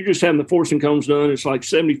instance, if you're just having the forcing cones done, it's like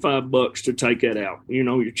 $75 to take that out.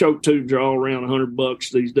 Your choke tubes are all around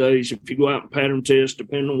 $100 these days. If you go out and pattern test,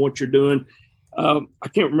 depending on what you're doing, I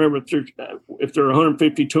can't remember if they're $150,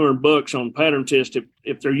 $200 on pattern test.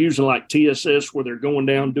 If they're using like TSS, where they're going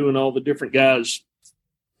down doing all the different guys.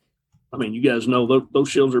 I mean, you guys know those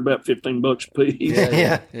shells are about $15 a piece.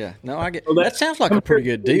 Yeah. No, I get that. Sounds like a pretty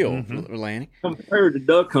good deal, Lanny, compared to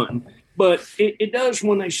duck hunting. But it does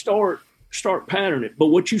when they start patterning it. But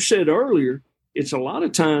what you said earlier, it's a lot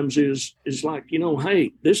of times is like,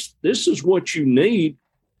 hey, this is what you need,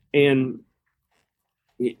 and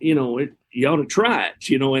you ought to try it.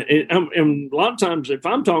 And a lot of times, if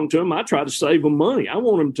I'm talking to them, I try to save them money. I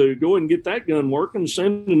want them to go ahead and get that gun working and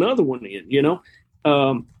send another one in.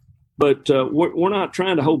 But we're not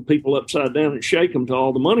trying to hold people upside down and shake them till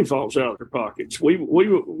all the money falls out of their pockets. We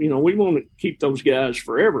want to keep those guys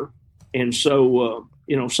forever. And so,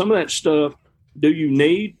 some of that stuff, do you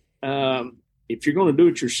need? If you're going to do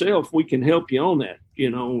it yourself, we can help you on that.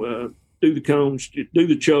 Do the cones, do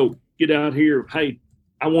the choke, get out here. Hey,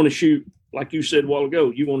 I want to shoot, like you said a while ago,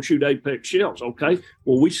 you want to shoot Apex shells. Okay.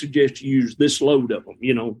 Well, we suggest you use this load of them.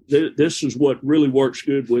 This is what really works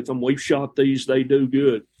good with them. We've shot these, they do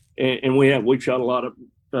good. And we've shot a lot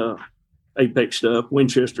of Apex stuff,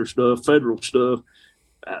 Winchester stuff, Federal stuff,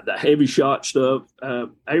 the heavy shot stuff.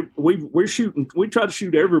 We try to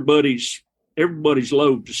shoot everybody's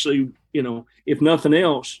load to see, if nothing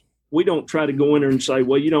else, we don't try to go in there and say,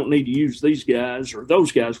 well, you don't need to use these guys or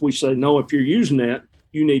those guys. We say, no, if you're using that,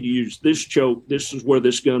 you need to use this choke. This is where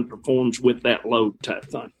this gun performs with that load type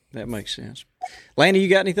thing. That makes sense. Lanny, you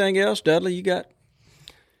got anything else? Dudley, you got?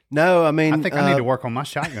 No, I mean, I think I need to work on my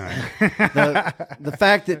shotgun. the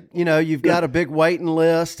fact that you've got a big waiting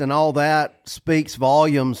list and all that speaks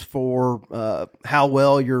volumes for how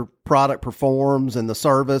well your product performs and the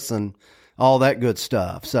service and all that good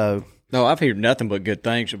stuff. So, no, I've heard nothing but good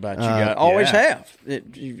things about you guys. Always have.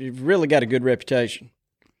 You've really got a good reputation.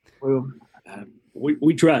 Well,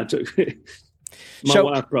 we try to. My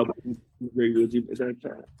wife probably agree with you, but that's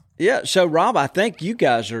all right. Yeah, so Rob, I think you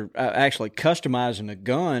guys are actually customizing a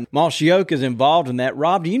gun. Mossy Oak is involved in that.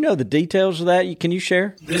 Rob, do you know the details of that? Can you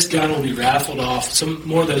share? This gun will be raffled off. Some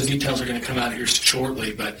more of those details are going to come out here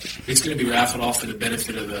shortly, but it's going to be raffled off for the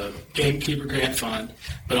benefit of the Gamekeeper Grant Fund,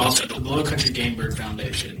 but also the Low Country Game Bird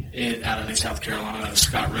Foundation out of South Carolina,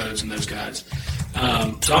 Scott Rhodes and those guys.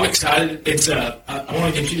 So I'm excited. I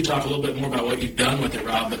want to get you to talk a little bit more about what you've done with it,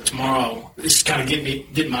 Rob, but tomorrow, this is kind of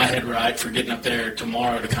getting my head right for getting up there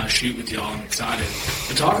tomorrow to kind of shoot with y'all. I'm excited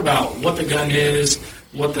to talk about what the gun is,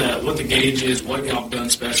 what the gauge is, what y'all have done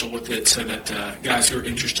special with it, so that guys who are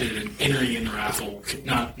interested in entering in the raffle can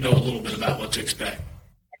know a little bit about what to expect.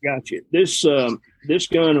 I got you. This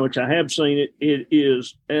gun, which I have seen it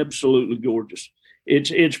is absolutely gorgeous.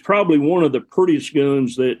 It's probably one of the prettiest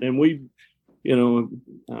guns and we.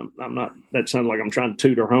 I'm not. That sounds like I'm trying to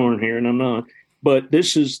toot our horn here, and I'm not. But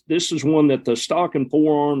this is one that the stock and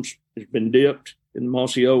forearms has been dipped in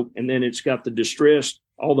Mossy Oak, and then it's got the distressed.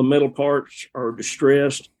 All the metal parts are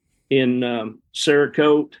distressed in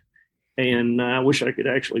Cerakote, and I wish I could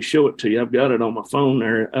actually show it to you. I've got it on my phone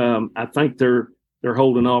there. I think they're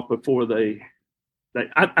holding off before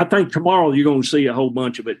I think tomorrow you're going to see a whole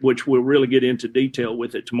bunch of it, which we'll really get into detail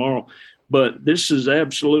with it tomorrow. But this is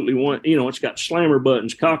absolutely one. It's got slammer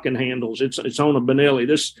buttons, cocking handles. It's on a Benelli.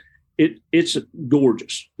 It's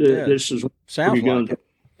gorgeous. Yeah, this is sounds like it.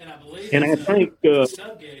 And I think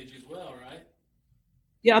sub gauge as well, right?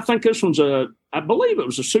 Yeah, I think this one's I believe it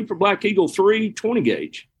was a Super Black Eagle 3 20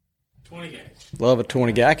 gauge. 20 gauge. Love a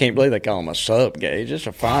 20 gauge. I can't believe they call them a sub gauge. It's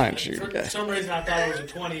a fine shooter gauge. For some reason, I thought it was a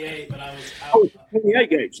 28, but I was 28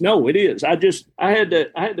 gauge. No, it is. I had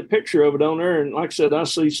the picture of it on there, and like I said, I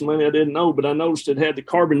see somebody I didn't know, but I noticed it had the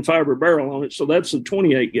carbon fiber barrel on it, so that's a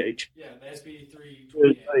 28 gauge. Yeah, the SB3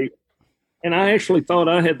 28. And I actually thought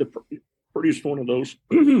I had prettiest one of those.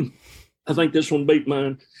 I think this one beat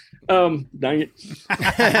mine. Dang it.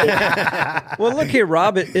 Well, look here,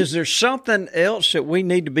 Rob. Is there something else that we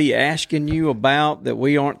need to be asking you about that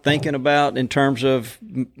we aren't thinking about in terms of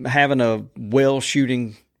having a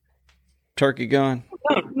well-shooting turkey gun?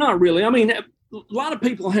 Not really. I mean, a lot of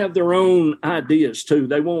people have their own ideas too.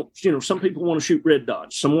 They want, some people want to shoot red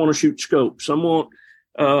dots, some want to shoot scopes, some want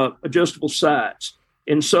adjustable sights.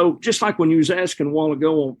 And so just like when you was asking a while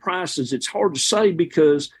ago on prices, it's hard to say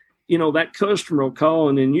because, that customer will call.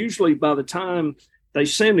 And then usually by the time they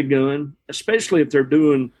send a gun, especially if they're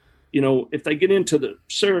doing, if they get into the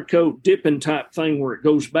Cerakote dipping type thing where it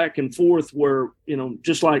goes back and forth where,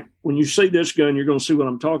 just like when you see this gun, you're going to see what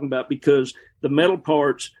I'm talking about because the metal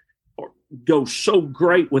parts go so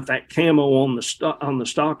great with that camo on the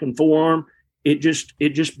stock and forearm. It's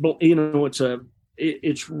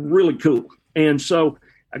really cool. And so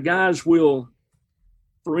guys will,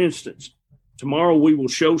 for instance, tomorrow we will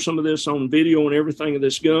show some of this on video and everything of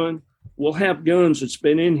this gun. We'll have guns that's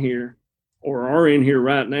been in here or are in here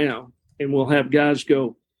right now. And we'll have guys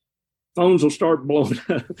go, phones will start blowing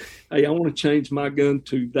up. Hey, I want to change my gun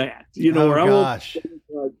to that. Gosh.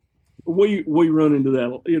 We run into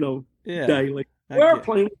that, daily. We're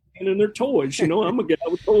playing in their toys. I'm a guy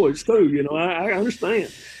with toys too. I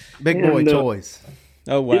understand. Big boy toys.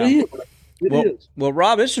 Oh, wow. It is. Well,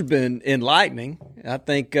 Rob, this has been enlightening. I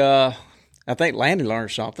think Lanny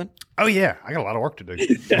learned something. Oh, yeah. I got a lot of work to do.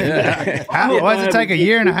 Why does it take a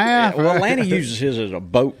year and a half? Well, Lanny uses his as a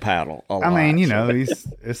boat paddle a lot. I mean,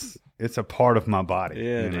 it's a part of my body.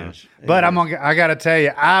 Yeah, it is. But I got to tell you,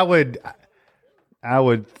 I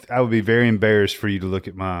would be very embarrassed for you to look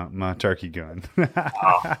at my turkey gun.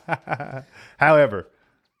 However,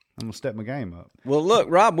 I'm gonna step my game up. Well, look,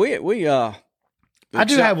 Rob, I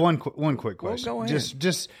do have one quick question. Well, go ahead.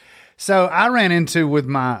 Just so I ran into with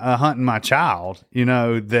my hunting my child,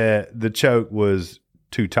 that the choke was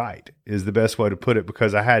too tight is the best way to put it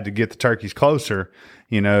because I had to get the turkeys closer,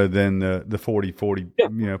 than the 40.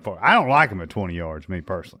 Yeah. I don't like them at 20 yards, me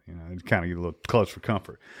personally. It kind of get a little close for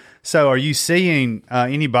comfort. So, are you seeing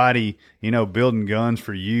anybody, building guns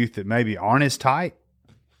for youth that maybe aren't as tight?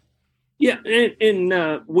 Yeah,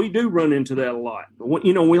 and we do run into that a lot.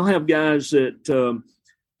 We'll have guys that, the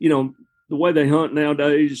way they hunt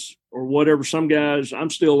nowadays or whatever, some guys, I'm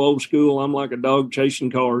still old school. I'm like a dog chasing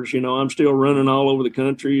cars. I'm still running all over the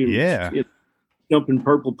country. And, jumping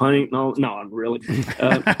purple paint and all. No, I'm really.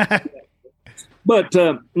 But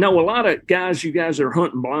no, a lot of guys, you guys are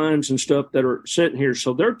hunting blinds and stuff that are sitting here.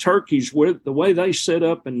 So their turkeys, with the way they set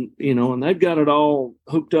up and, and they've got it all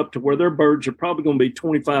hooked up to where their birds are probably going to be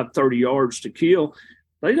 25, 30 yards to kill.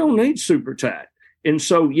 They don't need super tight. And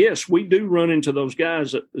so, yes, we do run into those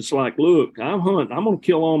guys that it's like, look, I'm hunting. I'm going to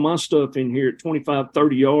kill all my stuff in here at 25,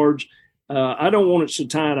 30 yards. I don't want it so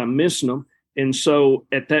tight I'm missing them. And so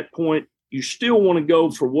at that point, you still want to go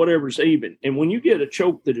for whatever's even. And when you get a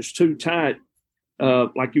choke that is too tight,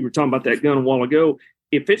 like you were talking about that gun a while ago,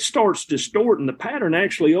 if it starts distorting, the pattern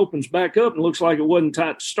actually opens back up and looks like it wasn't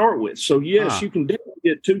tight to start with. So, yes, you can definitely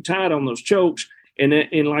get too tight on those chokes. And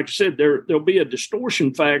like I said, there'll be a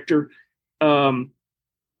distortion factor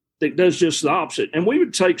that does just the opposite. And we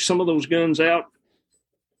would take some of those guns out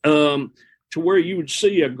to where you would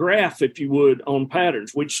see a graph, if you would, on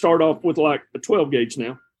patterns. We'd start off with like a 12 gauge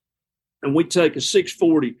now, and we'd take a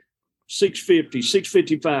 640, 650,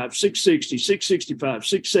 655, 660, 665,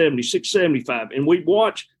 670, 675. And we'd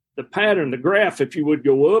watch the pattern, the graph, if you would,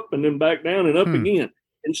 go up and then back down and up again.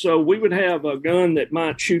 And so we would have a gun that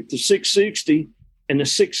might shoot the 660 and the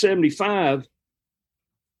 675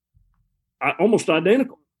 almost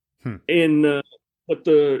identical. And but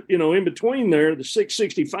the, in between there, the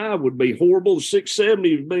 665 would be horrible. The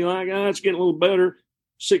 670 would be like, it's getting a little better.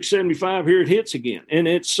 675, here it hits again. And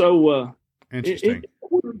it's so interesting. It's a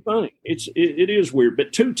weird thing. It is weird,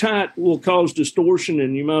 but too tight will cause distortion,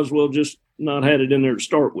 and you might as well just not had it in there to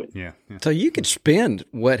start with. Yeah. So you could spend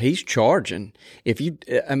what he's charging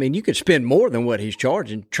you could spend more than what he's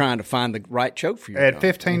charging trying to find the right choke for you. At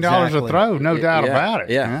 $15 a throw, no doubt about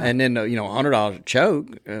it. Yeah. And then, $100 a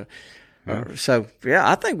choke. So,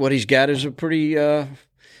 I think what he's got is a pretty,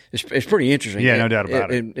 it's pretty interesting. Yeah, no doubt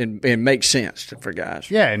about it. And makes sense for guys.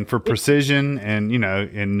 Yeah. And for precision and,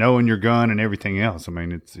 and knowing your gun and everything else. I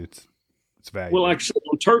mean, it's valuable. Well, like I said,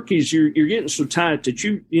 on turkeys, you're getting so tight that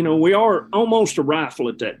we are almost a rifle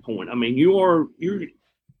at that point. I mean, you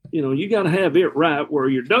got to have it right where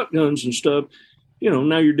your duck guns and stuff,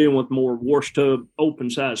 now you're dealing with more wash tub, open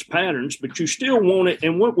size patterns, but you still want it.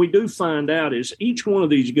 And what we do find out is each one of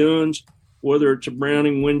these guns, whether it's a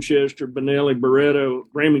Browning, Winchester, Benelli, Beretta,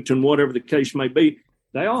 Remington, whatever the case may be,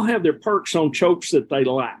 they all have their perks on chokes that they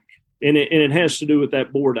like. And it has to do with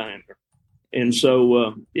that bore diameter. And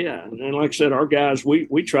so, and like I said, our guys,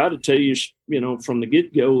 we try to tell you, from the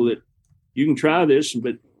get-go that you can try this,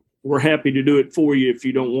 but we're happy to do it for you if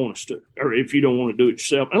you don't want us to, or if you don't want to do it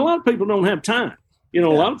yourself. And a lot of people don't have time. A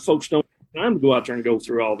lot of folks don't have time to go out there and go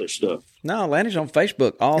through all this stuff. No, Lanny's on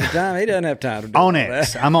Facebook all the time. He doesn't have time to do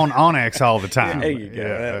Onyx. I'm on Onyx all the time. There you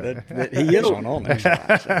go. Yeah. He is on Onyx.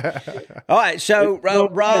 All right, so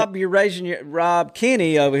Rob, you're raising Rob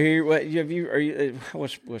Kenny over here.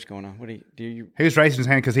 What's going on? What do you? He was raising his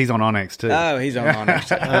hand because he's on Onyx too. Oh, he's on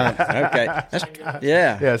Onyx. Okay,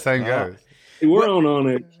 Yeah, same goes. We're on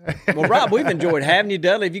it. Well, Rob, we've enjoyed having you,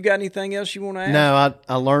 Dudley. Have you got anything else you want to add? No,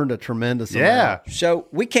 I learned a tremendous amount. So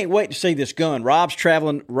we can't wait to see this gun. Rob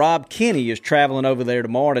Kenny is traveling over there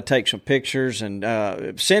tomorrow to take some pictures and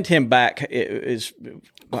send him back as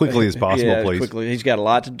quickly as possible, please. Quickly. He's got a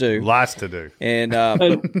lot to do. Lots to do. And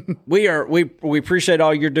we appreciate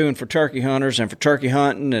all you're doing for turkey hunters and for turkey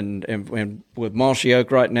hunting and with Mossy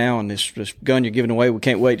Oak right now and this gun you're giving away. We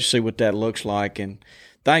can't wait to see what that looks like. And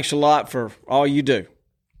thanks a lot for all you do.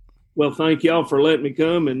 Well, thank y'all for letting me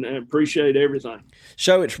come, and I appreciate everything.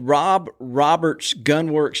 So it's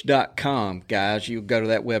RobRobertsGunworks.com, guys. You go to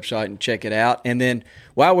that website and check it out. And then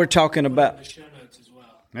while we're talking about The show notes as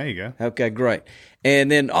well. There you go. Okay, great.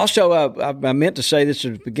 And then also, I meant to say this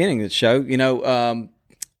at the beginning of the show.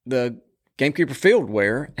 The Gamekeeper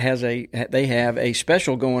Fieldwear they have a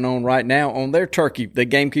special going on right now on their the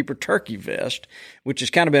Gamekeeper Turkey Vest, which has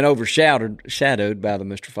kind of been overshadowed by the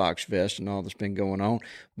Mr. Fox vest and all that's been going on.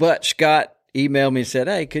 But Scott emailed me and said,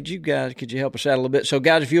 "Hey, could you help us out a little bit?" So,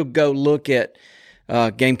 guys, if you'll go look at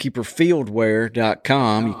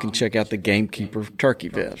GamekeeperFieldwear.com, you can check out the Gamekeeper Turkey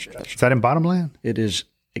Vest. Is that in Bottomland? It is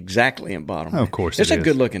exactly in Bottomland. Oh, of course, it's it a is.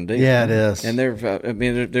 good looking deal. Yeah, it is. And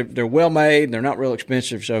they're well made. And they're not real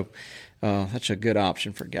expensive, so that's a good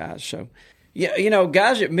option for guys. So, yeah,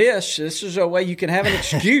 guys that miss, this is a way you can have an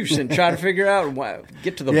excuse and try to figure out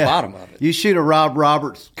get to the bottom of it. You shoot a Rob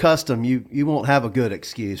Roberts custom, you won't have a good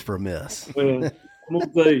excuse for a miss. Well, I'm going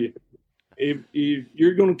to tell you, if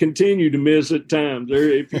you're going to continue to miss at times.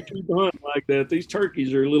 If you keep hunting like that, these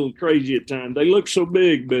turkeys are a little crazy at times. They look so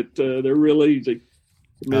big, but they're real easy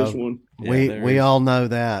to miss one. We all know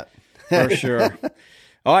that. For sure.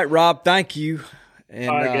 All right, Rob, thank you. And,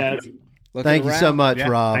 all right, guys. Thank you so much,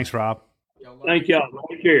 Rob. Thanks, Rob. Thank y'all.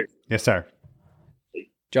 Take care. Yes, sir. Did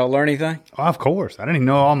y'all learn anything? Oh, of course. I didn't even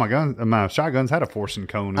know all my shotguns had a forcing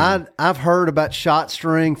cone. I've heard about shot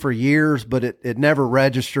string for years, but it never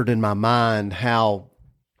registered in my mind how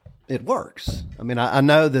it works. I mean, I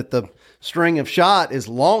know that the string of shot is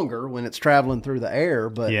longer when it's traveling through the air,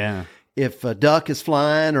 but if a duck is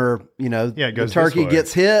flying or, the turkey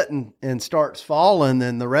gets hit and starts falling,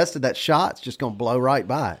 then the rest of that shot's just going to blow right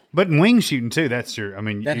by it. But in wing shooting too, it helps.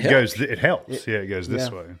 It helps. It goes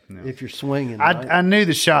this way. Yeah. If you're swinging. I knew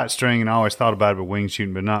the shot string and I always thought about it with wing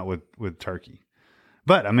shooting, but not with turkey.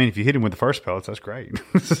 But I mean, if you hit him with the first pellets, that's great.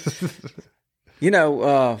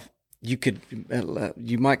 You could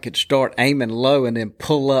start aiming low and then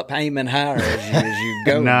pull up aiming higher as you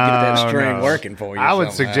go and get that string working for you. I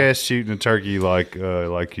would suggest shooting a turkey like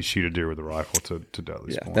you shoot a deer with a rifle to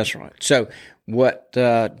Dudley's point. That's right. So what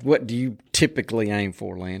do you typically aim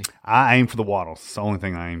for, Lanny? I aim for the wattles. It's the only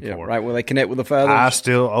thing I aim for. Right, where they connect with the feathers? I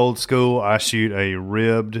still old school. I shoot a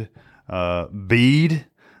ribbed bead.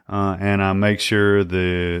 And I make sure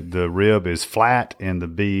the rib is flat and the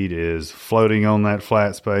bead is floating on that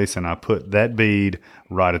flat space, and I put that bead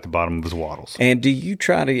right at the bottom of his wattles. And do you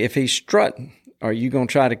try to, if he's strutting, are you going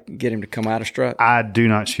to try to get him to come out of strut? I do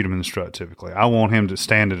not shoot him in the strut typically. I want him to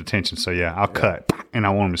stand at attention. So, I'll cut, and I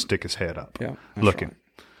want him to stick his head up, looking. Right.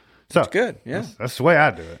 So that's good. Yeah, that's the way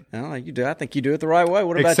I do it. No, you do. I think you do it the right way.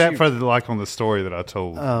 What about you? Except for on the story that I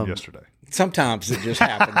told yesterday. Sometimes it just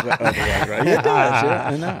happens other way, right? It does.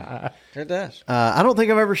 I know. It does. I don't think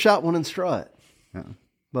I've ever shot one in strut,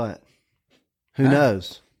 but who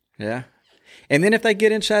knows? Yeah. And then if they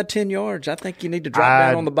get inside 10 yards, I think you need to drop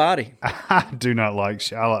down on the body. I do not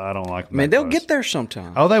like. I don't like. They'll get there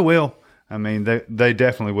sometime. Oh, they will. I mean, they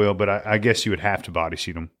definitely will. But I guess you would have to body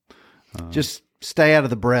shoot them. Just stay out of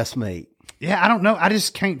the breast meat. Yeah, I don't know. I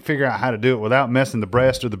just can't figure out how to do it without messing the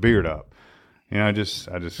breast or the beard up. I just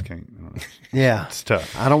can't. Yeah. It's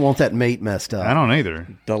tough. I don't want that meat messed up. I don't either.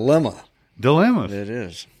 Dilemmas. It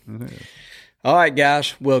is. All right,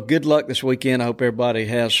 guys. Well, good luck this weekend. I hope everybody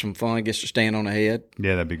has some fun, gets to stand on the head.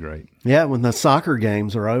 Yeah, that'd be great. Yeah, when the soccer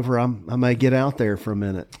games are over, I may get out there for a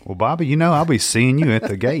minute. Well, Bobby, I'll be seeing you at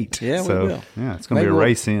the gate. Yeah, we will. Yeah, it's going to be a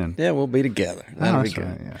race in. Yeah, we'll be together. That'll be good.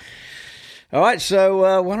 Right, yeah. All right,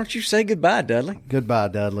 so why don't you say goodbye, Dudley? Goodbye,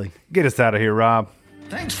 Dudley. Get us out of here, Rob.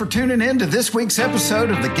 Thanks for tuning in to this week's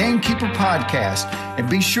episode of the Gamekeeper Podcast, and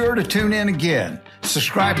be sure to tune in again.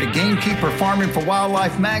 Subscribe to Gamekeeper Farming for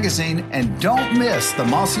Wildlife magazine, and don't miss the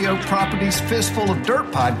Mossy Oak Properties Fistful of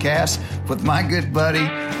Dirt podcast with my good buddy,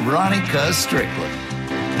 Ronnie Cuz Strickland.